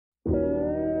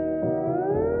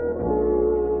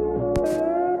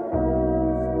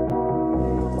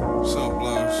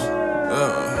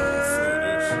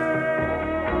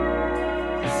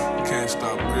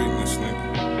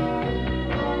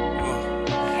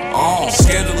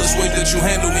Scandalous way that you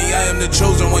handle me. I am the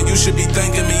chosen one, you should be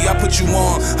thanking me. I put you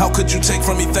on, how could you take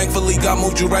from me? Thankfully God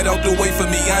moved you right out the way for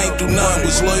me. I ain't do nothing,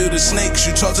 was loyal to snakes.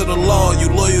 You talk to the law, you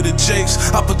loyal to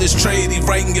jakes. I put this trade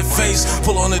right in your face,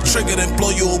 pull on the trigger then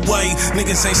blow you away.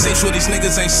 Niggas ain't safe, sure these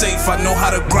niggas ain't safe. I know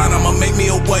how to grind, I'ma make me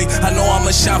a way. I know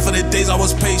I'ma shine for the days I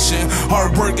was patient.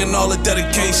 Hard work and all the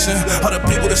dedication. All the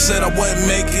people that said I wouldn't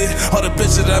make it, all the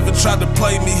bitches that ever tried to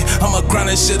play me. I'ma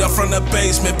grind that shit up from the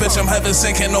basement. Bitch, I'm heaven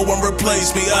sent, can't no one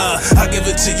replace me. I give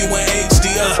it to you in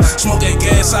HD. Smoke that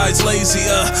gas, eyes lazy.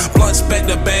 Blunts back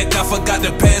to back, I forgot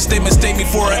the past. They mistake me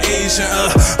for an Asian.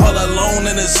 All alone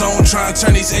in the zone, trying to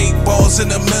turn these 8 balls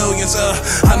into millions.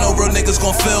 I know real niggas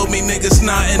gon' feel me. Niggas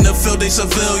not in the field, they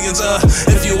civilians.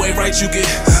 If you ain't right, you get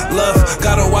love.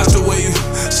 Gotta watch the way you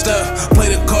step.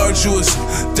 Play the cards you was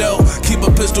dealt. Keep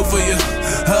a pistol for your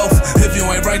health. If you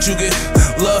ain't right, you get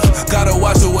love. Gotta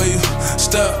watch the way you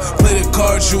step. Play the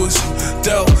cards you was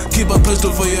dealt. Keep a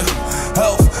pistol for your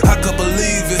health. I could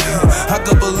believe it, I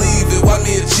could believe it. Why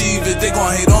me achieve it? They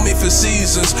gon' hate on me for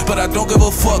seasons, but I don't give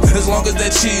a fuck as long as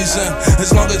that cheesin',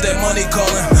 as long as that money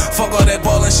callin'. Fuck all that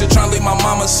ballin' shit, tryna leave my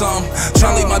mama some,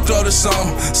 tryna leave my daughter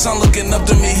some. Son looking up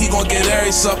to me, he gon' get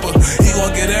every supper, he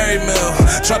gon' get every meal.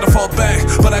 Try to fall back,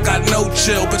 but I got no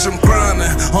chill. Bitch, I'm grindin'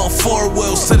 on 4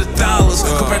 wheels to the dollars.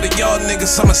 Compared to y'all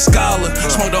niggas, I'm a scholar.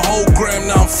 Smoke the whole gram,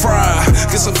 now I'm fried.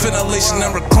 Get some ventilation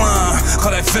and recline.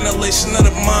 Call that ventilation of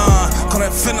the mind. Call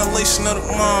that ventilation of the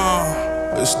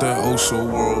mind. It's that Oso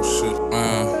world shit,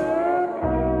 man.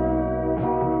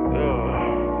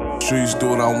 Streets do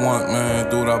what I want, man.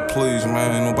 Do what I please,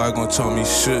 man. Ain't nobody gonna tell me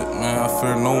shit, man. I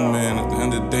fear no man. At the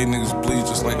end of the day, niggas bleed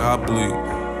just like I bleed.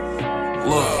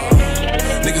 Look.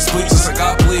 Niggas bleed just like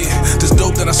I bleed. This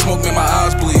dope that I smoke made my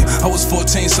eyes bleed. I was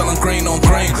 14 selling grain on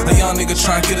grain. A young nigga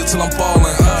trying to get it till I'm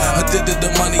ballin'. I did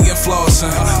the money and flossing.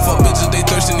 Fuck bitches, they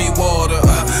thirsty, need water.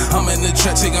 I'm in the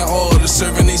trap taking orders.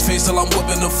 Serving these fiends till I'm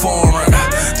whipping the foreign.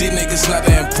 These niggas not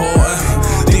that important.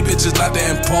 These bitches not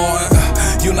that important.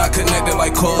 You not connected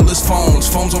like cordless phones.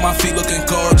 Phones on my feet looking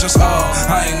gorgeous.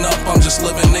 I ain't up, I'm just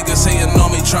living. Niggas hating on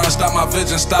me, trying to stop my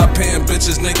vision. Stop paying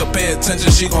bitches, nigga, pay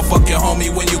attention. She gon' fuck your homie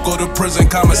when you go to prison.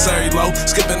 Commissary low,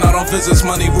 skipping out on visits.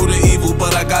 Money root of evil,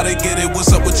 but I gotta get it.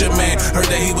 What's up with your man? Heard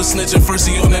that he was snitching. First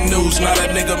he on the news, now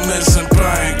that nigga missing.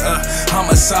 Bang,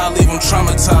 homicide, leave him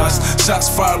traumatized. Shots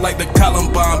fired like the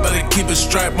Columbine. Better keep it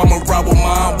strapped, I'ma rob with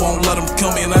mine. Won't let him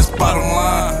kill me, and that's bottom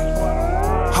line.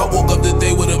 I woke up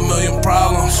today with a million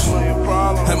problems.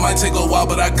 It might take a while,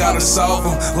 but I gotta solve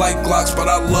them. Like Glocks, but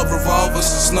I love revolvers.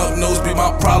 Snub nose be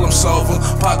my problem solver.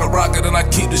 Pocket rocket and I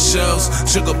keep the shells.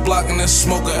 Sugar block and then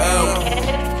smoke a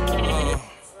L.